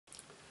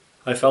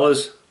Hi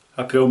fellas,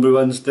 happy Homebrew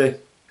Wednesday.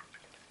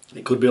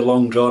 It could be a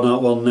long drawn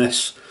out one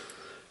this.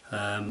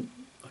 I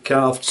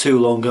can't have too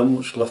long, I'm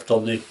much left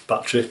on the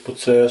battery,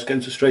 but let's get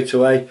into it straight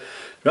away.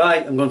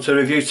 Right, I'm going to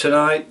review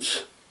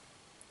tonight.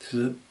 This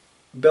is a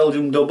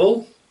Belgium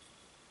Dubbel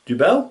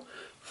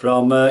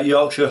from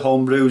Yorkshire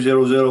Homebrew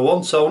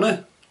 001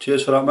 Sony.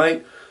 Cheers for that,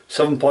 mate.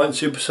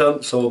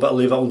 7.2%, so I better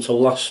leave that one till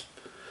last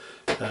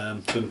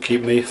to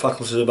keep me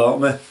faculties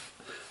about me. I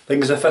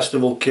think it's a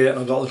festival kit.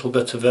 I've got a little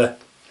bit of a,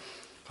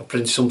 I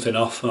printed something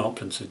off, not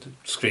printed,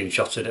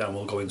 screenshotted it, and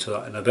we'll go into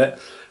that in a bit.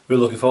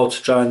 Really looking forward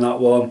to trying that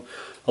one.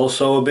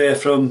 Also a beer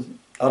from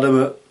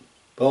Adam at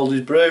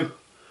Homebrew Brew,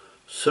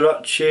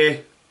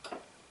 Sriracha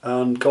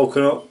and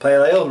coconut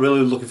pale ale. Really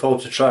looking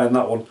forward to trying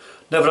that one.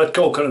 Never had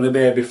coconut in a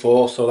beer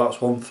before, so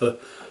that's one to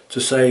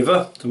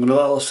savour. I'm going to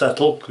let it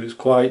settle because it's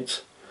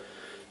quite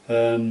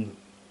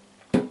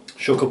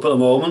shook up at the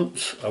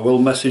moment. I will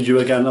message you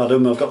again,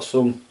 Adam. I've got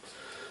some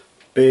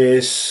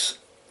beers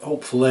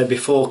hopefully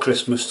before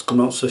Christmas to come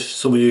out to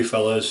some of you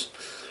fellas,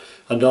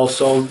 and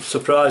also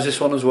surprise this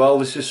one as well.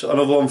 This is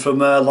another one from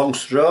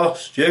Longstraw,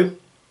 Stu.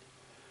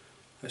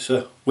 It's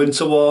a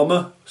winter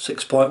warmer,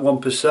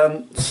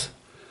 6.1%,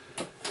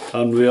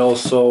 and we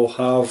also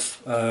have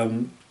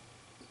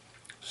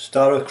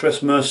Star of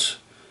Christmas.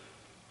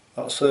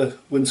 That's a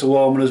winter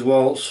warmer as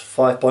well. It's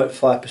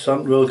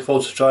 5.5%. Really looking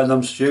forward to trying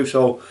them, Stu.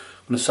 So I'm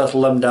going to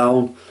settle them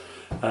down.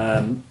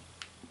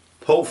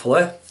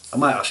 Hopefully I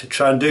might actually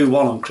try and do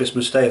one on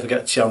Christmas Day if I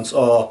get a chance,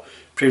 or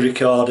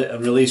pre-record it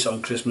and release it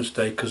on Christmas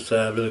Day, because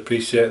I really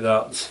appreciate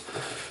that.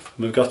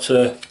 And we've got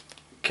a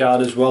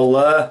card as well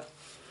there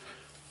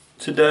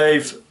to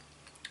Dave.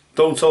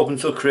 Don't open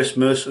till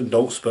Christmas and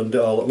don't spend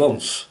it all at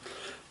once.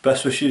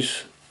 Best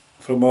wishes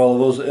from all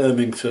of us at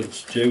Ermington,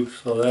 Stu.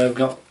 So they've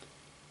got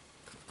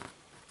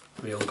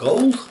real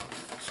gold.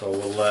 So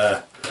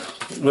we'll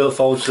look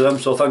forward to them.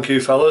 So thank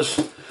you fellas.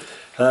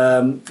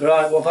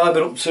 Right, what have I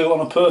been up to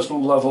on a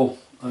personal level?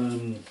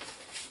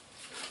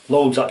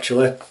 Loads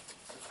actually.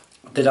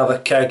 I did have a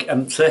keg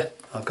empty.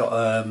 I've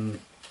got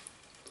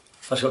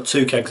actually got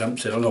two kegs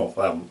empty. I don't know.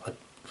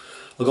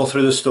 I'll go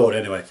through the story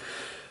anyway.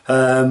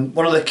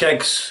 One of the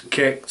kegs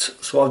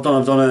kicked. So what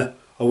I've done a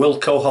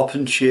Wilco Hop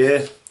and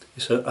Cheer.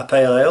 It's a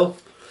pale ale.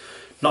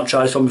 Not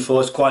tried this one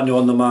before. It's quite new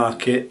on the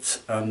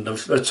market, and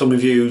I've read some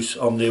reviews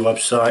on the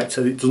website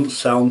and it doesn't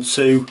sound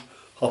too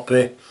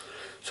hoppy.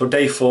 So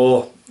day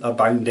 4 I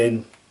banged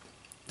in.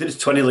 Did it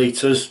 20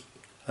 litres.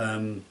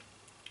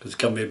 Because it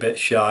can be a bit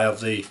shy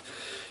of the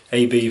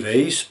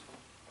ABVs.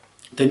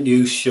 Didn't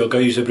use sugar,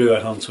 I used a brew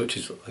enhancer, which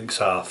is I think it's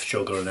half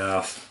sugar and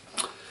half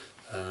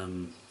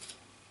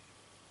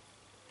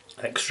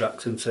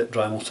extract, isn't it?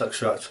 Dry malt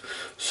extract.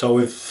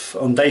 So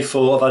on day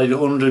 4 I've added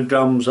 100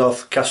 grams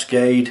of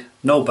Cascade,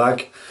 no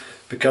bag,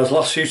 because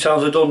last few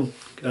times I've done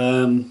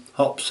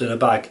hops in a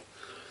bag,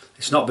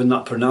 it's not been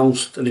that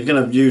pronounced, and if you're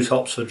going to use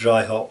hops for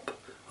dry hop,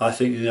 I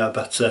think you need a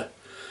better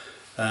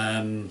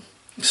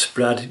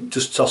spread.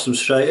 Just toss them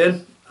straight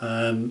in.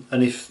 And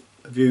if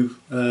you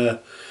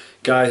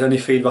guys, any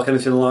feedback,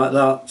 anything like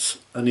that,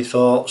 any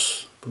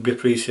thoughts, would be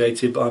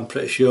appreciated, but I'm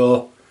pretty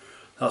sure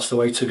that's the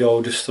way to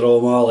go. Just throw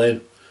them all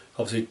in.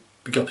 Obviously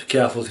you've got to be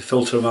careful to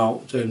filter them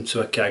out into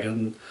a keg,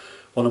 and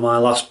one of my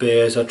last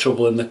beers had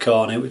trouble in the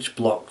corner which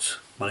blocked,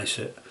 managed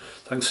it.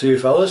 Thanks to you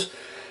fellas.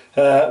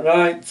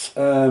 Right,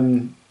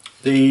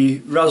 the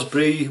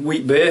raspberry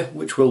wheat beer,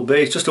 which will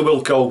be, it's just a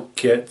Wilco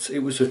kit. It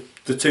was the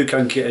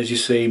 2-can kit as you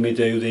see me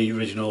do, the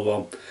original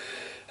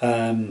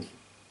one.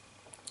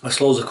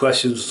 Asked loads of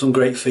questions, some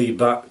great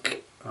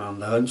feedback,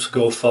 and I went to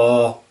go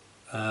for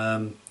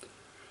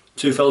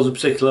two fellas in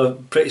particular,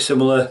 pretty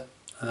similar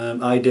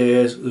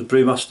ideas. The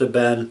Brewmaster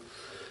Ben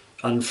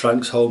and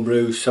Frank's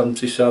Homebrew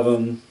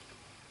 77,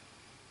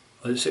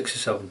 was it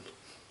 67?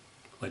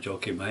 I'm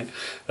joking, mate.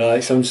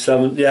 Right,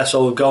 77. Yeah,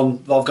 so I've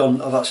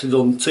actually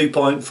done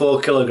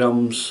 2.4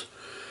 kilograms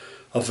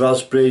of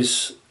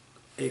raspberries.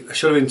 It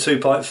should have been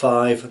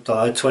 2.5.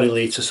 I had 20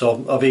 litres,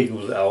 so I've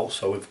evened it out,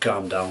 so we've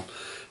calmed down.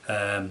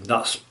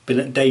 That's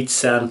been at day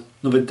 10,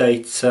 another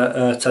day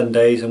 10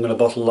 days. I'm going to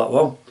bottle that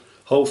one.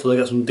 Hopefully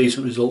get some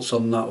decent results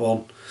on that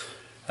one.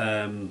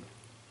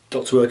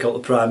 Got to work out the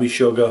primary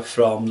sugar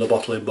from the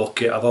bottling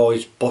bucket. I've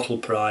always bottle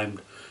primed.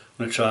 I'm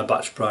going to try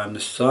batch prime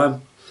this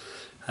time.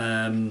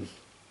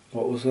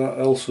 What was that?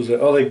 Else was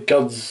it? Oh, the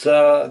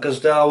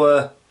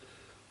Gazdawa,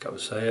 can't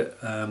say it.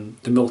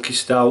 The Milky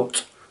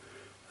Stout.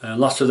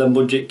 Last of them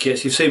budget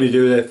kits. You've seen me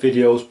do their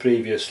videos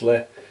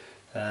previously.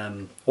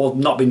 Well,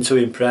 not been too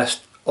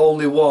impressed.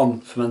 Only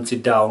one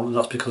fermented down, and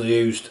that's because I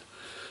used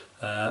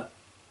a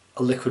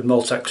liquid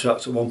malt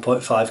extract at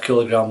 1.5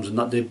 kilograms, and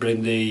that did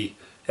bring the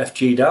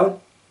FG down.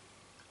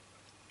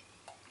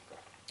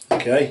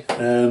 Okay.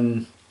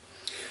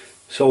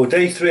 So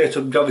day 3 I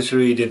took gravity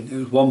reading. It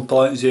was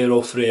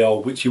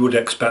 1.030, which you would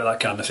expect that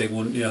kind of thing,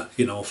 wouldn't you?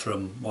 You know,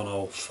 from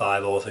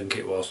 105, I think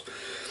it was.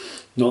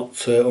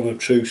 Not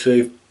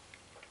unobtrusive.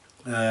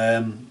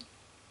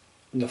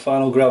 The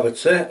final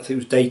gravity, I think it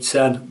was day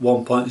 10,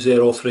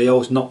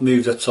 1.030. It's not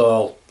moved at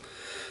all.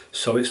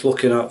 So it's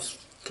looking at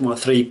like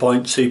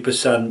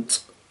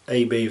 3.2%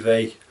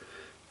 ABV.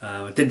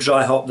 I did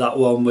dry hop that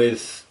one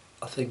with,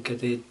 I think I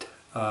did,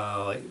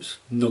 it was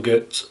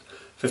nuggets,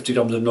 50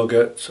 grams of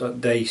nuggets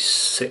at day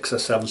 6 or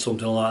 7,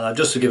 something like that,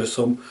 just to give it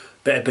some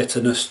bit of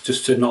bitterness,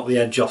 just to knock the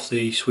edge off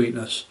the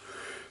sweetness.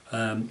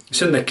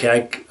 It's in the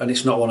keg and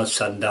it's not one I'd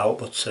send out,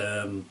 but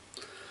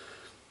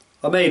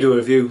I may do a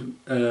review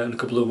in a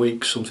couple of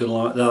weeks, something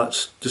like that.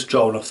 It's just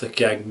drawing off the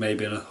keg,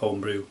 maybe in a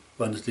homebrew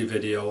Wednesday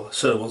video. I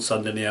certainly won't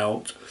send any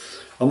out.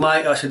 I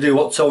might actually do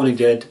what Tony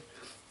did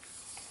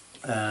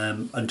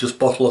and just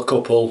bottle a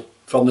couple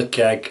from the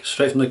keg,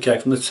 straight from the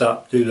keg, from the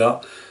tap, do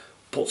that,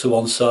 put to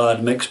one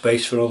side, make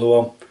space for another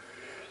one.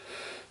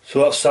 So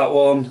that's that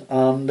one,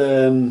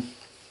 and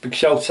big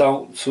shout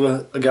out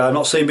to a guy I've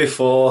not seen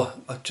before.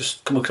 I've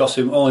just come across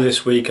him only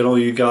this week, and all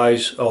you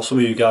guys, or some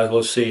of you guys will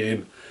have seen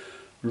him.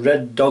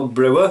 Red Dog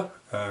Brewer.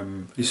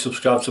 He's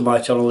subscribed to my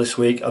channel this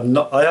week. I'm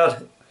not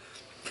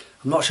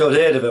sure I'd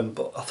heard of him,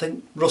 but I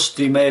think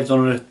Rusty may have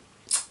done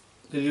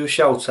a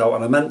shout out,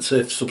 and I meant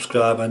to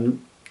subscribe,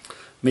 and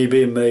me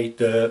being me,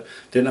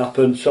 didn't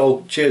happen.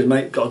 So cheers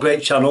mate, got a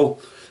great channel.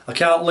 I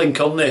can't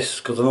link on this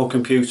because I'm no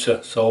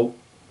computer. So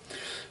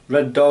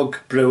Red Dog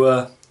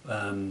Brewer,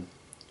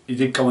 he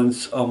did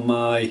comment on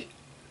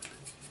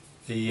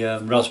the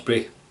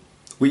raspberry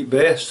wheat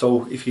beer,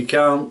 so if you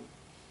can't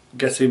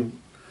get him,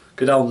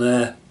 go down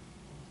there,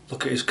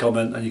 look at his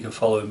comment and you can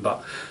follow him back.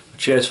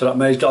 Cheers for that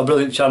mate, he's got a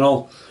brilliant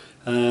channel.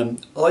 A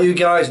lot of you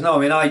guys know, I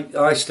mean,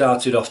 I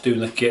started off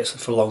doing the kits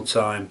for a long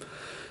time.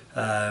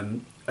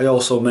 I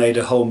also made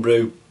a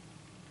homebrew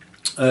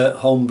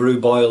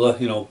boiler,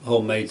 you know,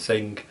 homemade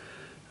thing,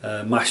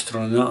 mashed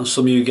on that, and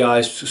some of you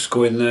guys just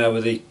go in there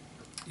with the,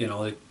 you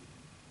know, the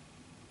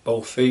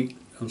both feet,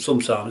 and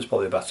sometimes it's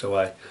probably a better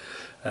way.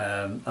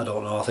 I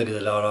don't know, I think I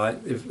did alright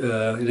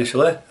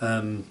initially.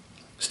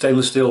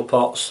 Stainless steel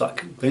pots,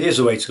 it is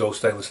the way to go,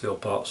 stainless steel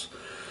pots.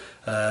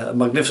 A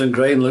magnificent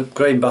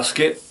grain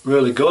basket,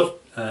 really good.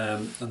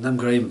 And them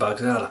grain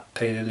bags, they're a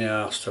pain in the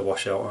arse to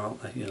wash out,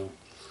 aren't they? You know,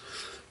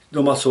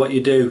 no matter what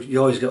you do,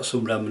 you always got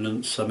some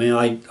remnants. I mean,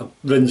 I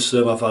rinse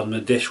them, I've had them in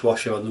a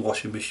dishwasher and the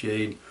washing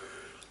machine.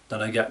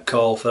 Then I get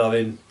called for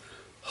having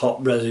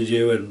hot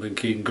residue and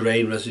blinking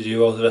grain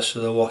residue over the rest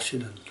of the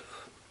washing. And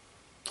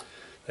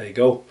there you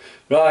go.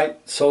 Right,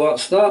 so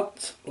that's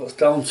that. Let's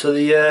down to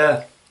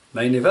the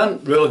main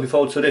event. Really looking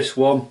forward to this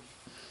one.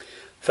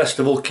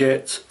 Festival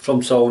kit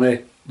from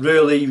Tony.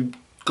 Really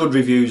good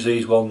reviews,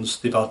 these ones.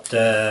 They've had,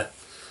 I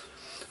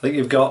think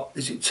you've got,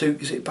 is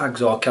it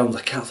bags or cans?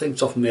 I can't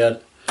think off my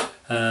head.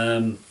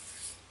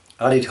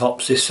 Added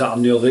hops, this, that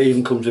and the other. It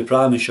even comes with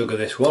priming sugar,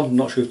 this one. I'm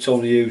not sure if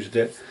Tony used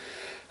it.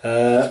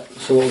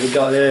 So what have we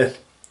got here?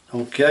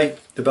 Okay,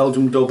 the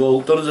Belgium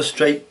Dubbel, done as a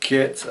straight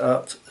kit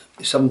at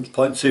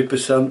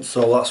 7.2%,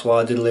 so that's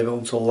why I didn't leave it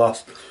until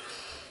last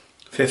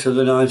 5th of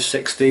the 9th,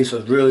 16th, so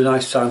it's a really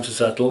nice time to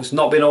settle. It's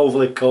not been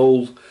overly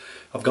cold.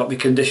 I've got my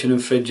conditioning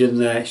fridge in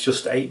there, it's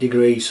just 8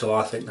 degrees, so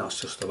I think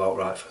that's just about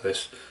right for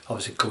this.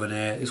 Obviously coming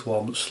here, it's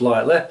warmed up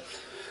slightly.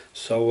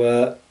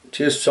 So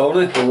cheers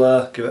Tony,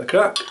 we'll give it a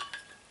crack.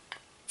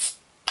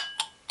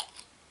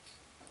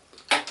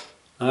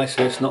 Nice,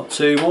 it's not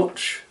too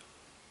much.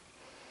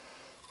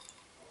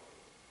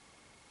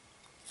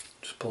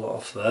 Just pull it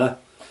off there.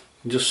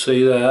 You can just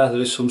see there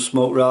is some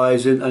smoke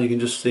rising, and you can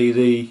just see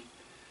the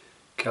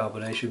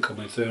carbonation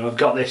coming through. And I've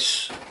got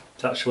this,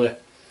 it's actually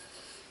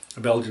a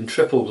Belgian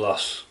triple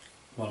glass,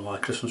 one of my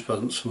Christmas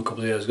presents from a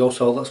couple of years ago,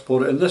 so let's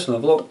pour it in this and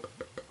have a look.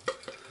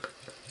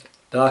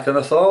 Darker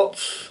than I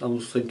thought. I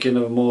was thinking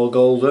of a more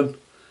golden.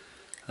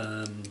 Look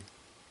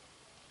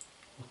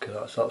at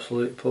that, it's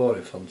absolutely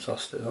pouring,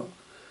 fantastic.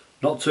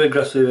 Not too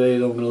aggressive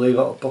either, I'm going to leave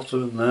that at the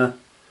bottom in there.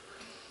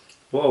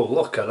 Whoa,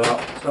 look at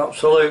that,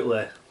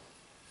 absolutely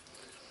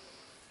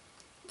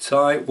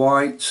tight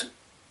white,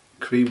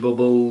 cream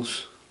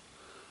bubbles,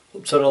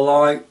 up to the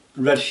light,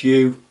 red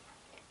hue,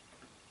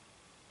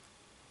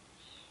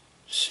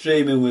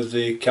 streaming with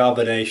the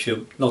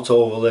carbonation, not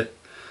overly,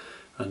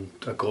 and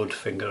a good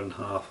finger and a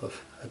half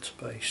of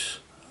headspace,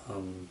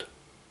 and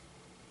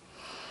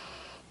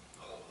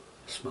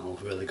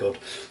smells really good.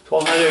 So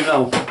what I'm going to do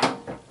now,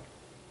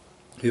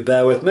 you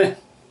bear with me,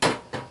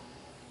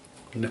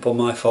 nip on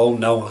my phone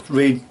now, I'll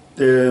read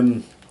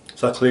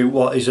exactly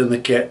what is in the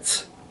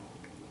kit,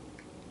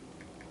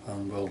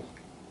 and we'll,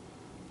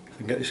 if I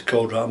can get this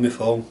code right on my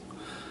phone,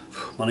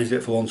 managed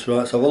it for once. Right,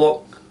 let's have a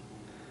look.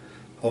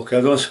 Okay,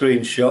 I've done a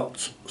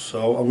screenshot,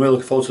 so I'm really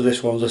looking forward to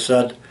this one. As I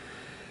said,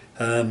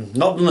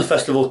 not done the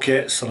festival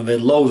kits, and I've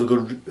made loads of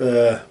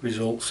good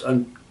results,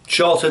 and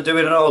short of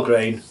doing an all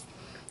grain,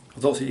 I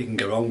don't think you can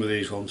go wrong with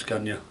these ones,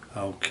 can you?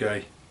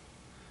 Okay,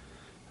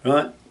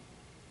 right,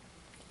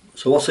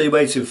 so what are you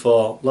waiting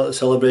for? Let the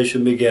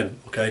celebration begin.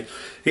 Okay,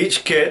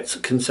 each kit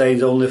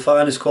contains only the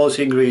finest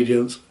quality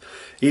ingredients,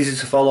 easy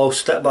to follow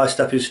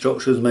step-by-step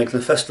instructions, making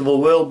the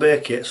Festival World Beer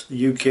Kits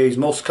the UK's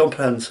most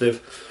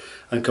comprehensive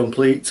and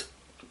complete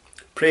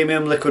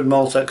premium liquid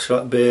malt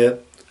extract beer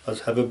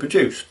has ever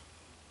produced.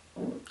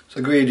 So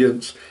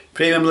ingredients: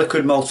 premium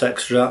liquid malt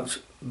extract,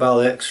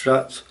 barley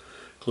extract,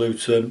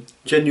 gluten,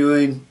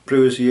 genuine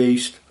brewer's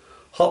yeast,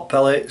 hop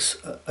pellets,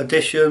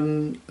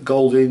 addition,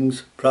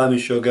 goldings, priming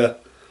sugar,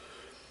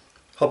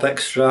 hop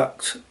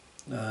extract.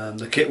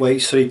 The kit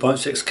weight's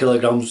 3.6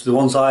 kilograms. The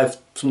ones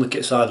some of the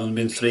kits I've done have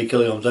been 3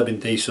 kilograms, they've been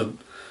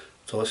decent.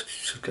 So let's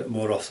just get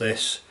more off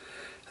this.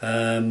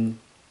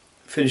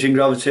 Finishing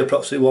gravity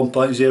approximately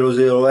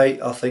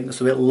 1.008. I think that's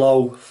a bit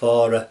low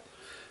for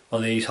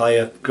one of these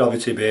higher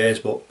gravity beers,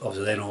 but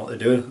obviously they know what they're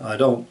doing, I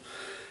don't.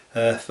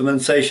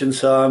 Fermentation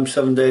time,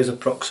 7 days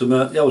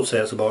approximate. Yeah, I would say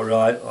that's about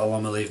right. I'll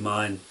want to leave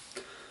mine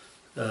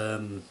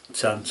 10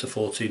 to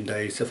 14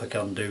 days if I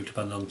can do,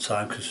 depending on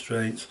time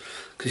constraints.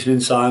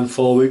 Conditioning time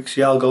 4 weeks,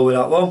 yeah, I'll go with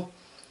that one.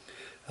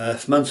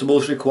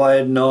 Fermentables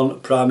required,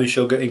 none, priming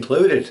sugar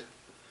included.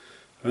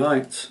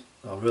 Right,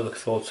 I'm really looking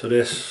forward to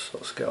this.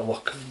 Let's get a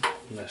look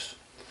on this.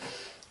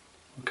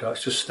 Okay,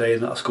 it's just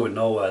staying, that's going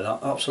nowhere. That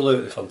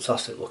absolutely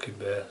fantastic looking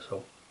beer.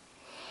 So,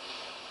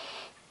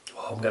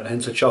 I'm getting a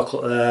hint of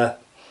chocolate there.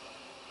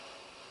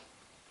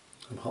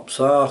 And hops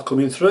are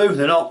coming through.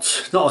 They're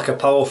not like a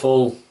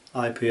powerful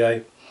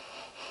IPA,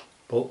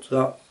 but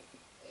that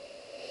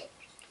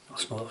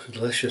smells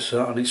delicious.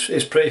 That, and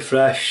it's pretty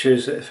fresh.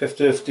 Is it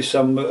 5th of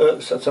December?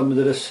 September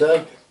did I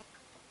say?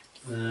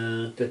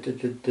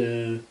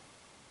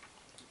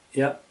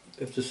 Yeah,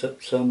 5th of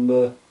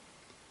September.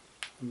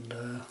 And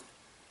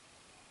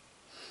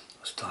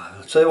that's time.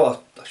 I'll tell you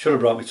what, I should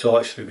have brought my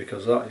torch through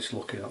because that is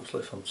looking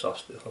absolutely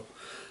fantastic. So,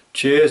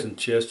 cheers, and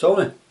cheers,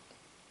 Tony.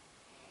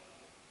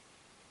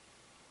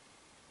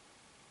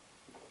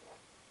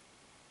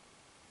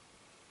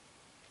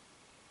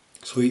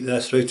 Sweet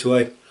there straight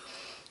away.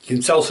 You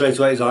can tell straight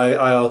away it's high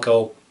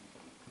alcohol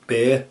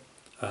beer,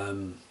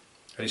 and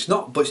it's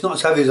not, but it's not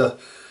as heavy as it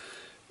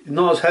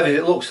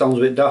looks. Sounds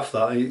a bit daft.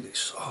 That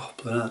it's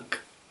black.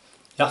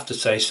 You have to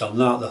taste on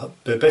that.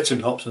 The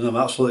bitter hops in them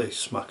absolutely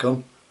smack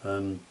on.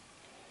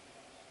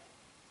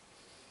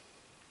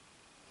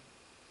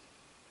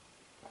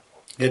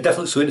 Yeah,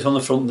 definitely sweetness on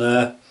the front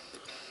there.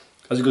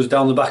 As it goes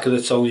down the back of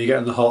the tongue, you're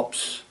getting the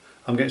hops.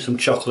 I'm getting some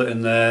chocolate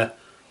in there,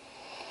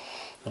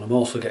 and I'm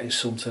also getting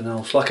something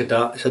else, like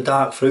it's a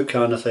dark fruit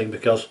kind of thing,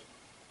 because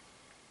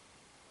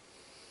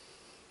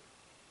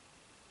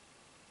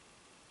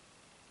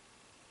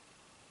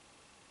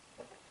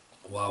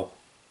wow,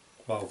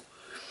 I'm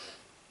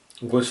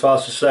going as far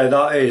as to say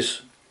that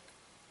is,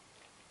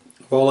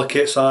 of all the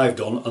kits I've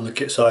done and the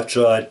kits I've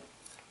tried,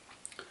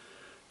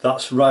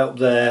 that's right up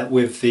there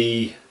with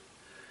the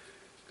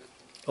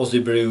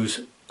Aussie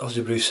Brews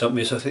sent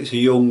me. So I think it's a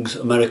Young's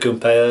American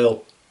Pale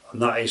Ale,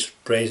 and that is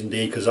praise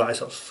indeed, because that is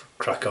that's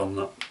crack on,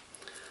 that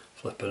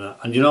flipping it.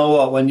 And you know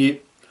what, I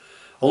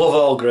love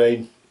all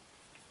grain.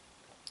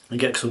 You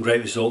get some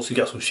great results, you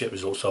get some shit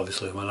results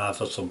obviously when I've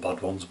had some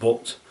bad ones,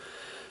 but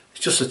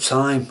it's just the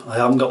time. I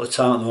haven't got the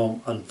time at the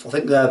moment, and I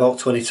think they're about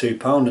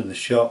 £22 in the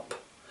shop.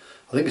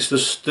 I think it's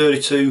just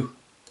 32,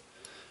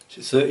 is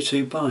it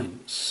 32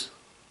 pints?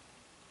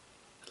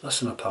 Less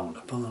than a pound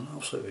a pint,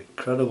 absolutely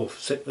incredible,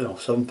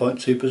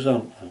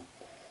 7.2%.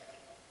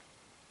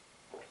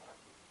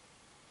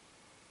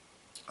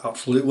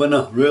 Absolute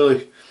winner,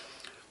 really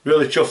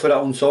chuffed with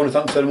that one, Tony,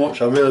 thanks very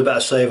much. I really better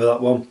savour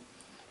that one.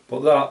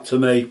 But that, to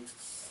me,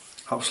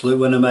 absolute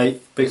winner, mate,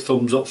 big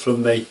thumbs up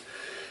from me.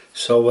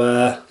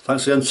 So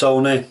thanks again,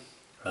 Tony.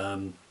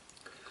 Have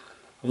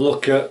a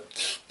look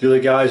at the other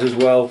guys as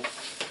well.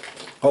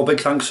 Oh, big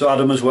thanks to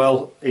Adam as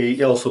well.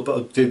 He also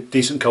put a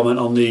decent comment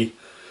on the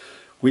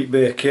wheat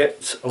beer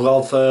kit.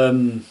 I'll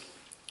do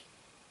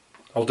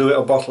it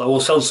a bottle. I will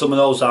send some of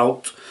those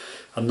out,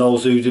 and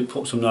those who did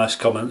put some nice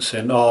comments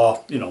in,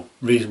 or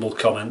reasonable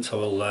comments, I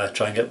will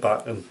try and get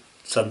back and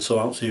send some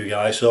out to you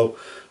guys. So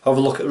have a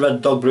look at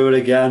Red Dog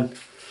Brewery again.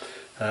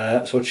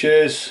 So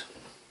cheers.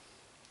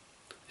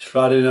 It's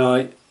Friday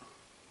night.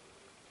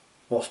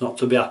 What's not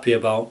to be happy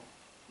about?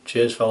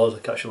 Cheers fellas, I'll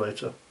catch you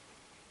later.